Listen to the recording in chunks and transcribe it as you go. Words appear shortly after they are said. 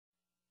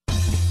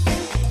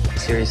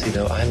seriously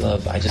though,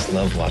 I just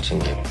love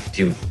watching you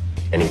do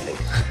anything.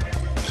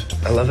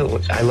 I love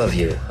it. I love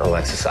you,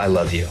 Alexis. I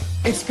love you.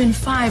 It's been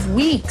 5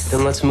 weeks.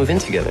 Then let's move in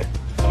together.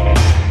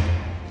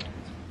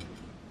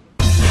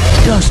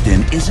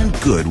 Dustin isn't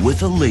good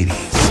with the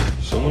ladies.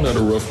 Someone had a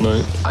rough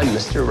night. I'm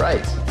Mr.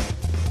 Right.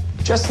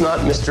 Just not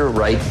Mr.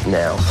 Right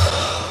now.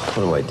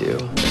 What do?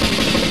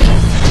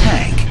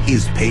 Tank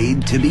is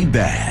paid to be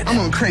bad. I'm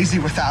going crazy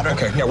without her.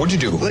 Okay, yeah, what'd you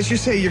do? Let's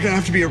just say you're gonna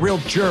have to be a real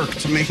jerk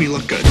to make me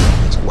look good.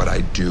 That's what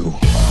I do.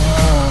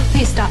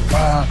 Please stop.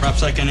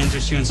 Perhaps I can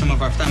interest you in some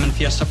of our famine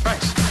fiesta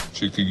fries.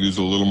 She could use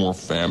a little more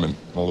famine,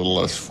 a little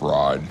less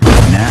fraud.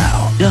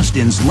 Now,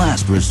 Dustin's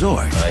last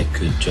resort I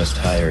could just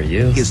hire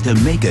you. is to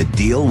make a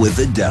deal with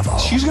the devil.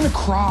 She's gonna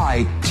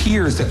cry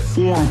tears that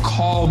form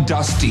call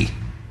Dusty.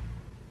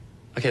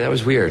 Okay, that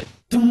was weird.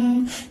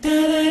 I'm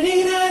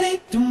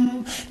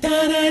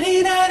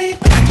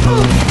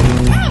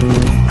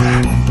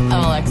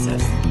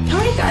Alexis. How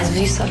many guys have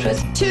you slept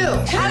with? 2.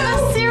 I'm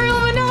a serial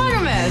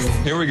monogamous.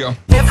 Here we go.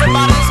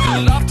 Everybody's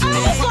gonna love to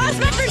dance. I lost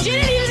my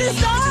virginity to this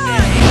song.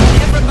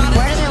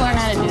 Where did they learn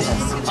how to do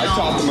this? I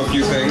taught them a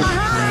few things.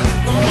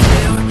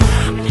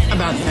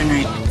 About the other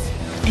night,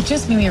 it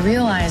just made me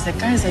realize that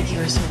guys like you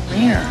are so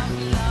rare.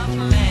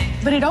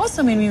 But it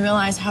also made me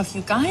realize how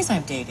few guys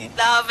I've dated.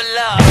 Love.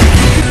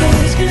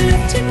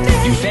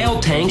 You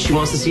failed, Tank. She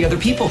wants to see other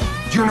people.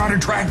 You're not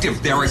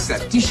attractive, there I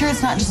said. You sure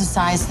it's not just a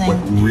size thing? What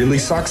really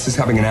sucks is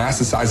having an ass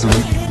the size of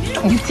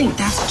a... You think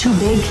that's too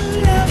big?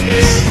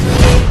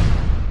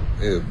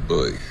 Yeah,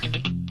 boy.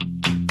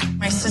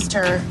 My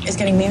sister is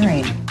getting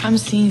married. I'm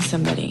seeing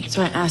somebody,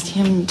 so I asked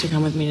him to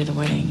come with me to the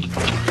wedding.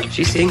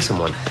 She's seeing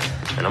someone,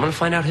 and I'm gonna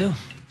find out who.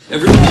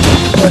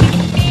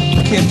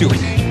 Can't do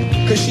it.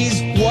 Because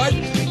she's what?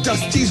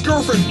 Dusty's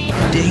girlfriend.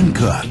 Dane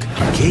Cook,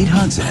 Kate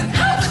Hudson,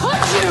 How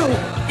could you?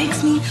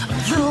 Makes me a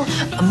little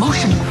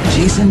emotional.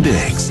 Jason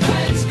Biggs,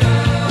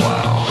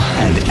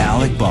 and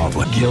Alec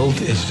Baldwin.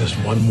 Guilt is just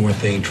one more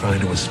thing trying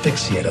to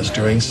asphyxiate us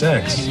during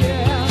sex.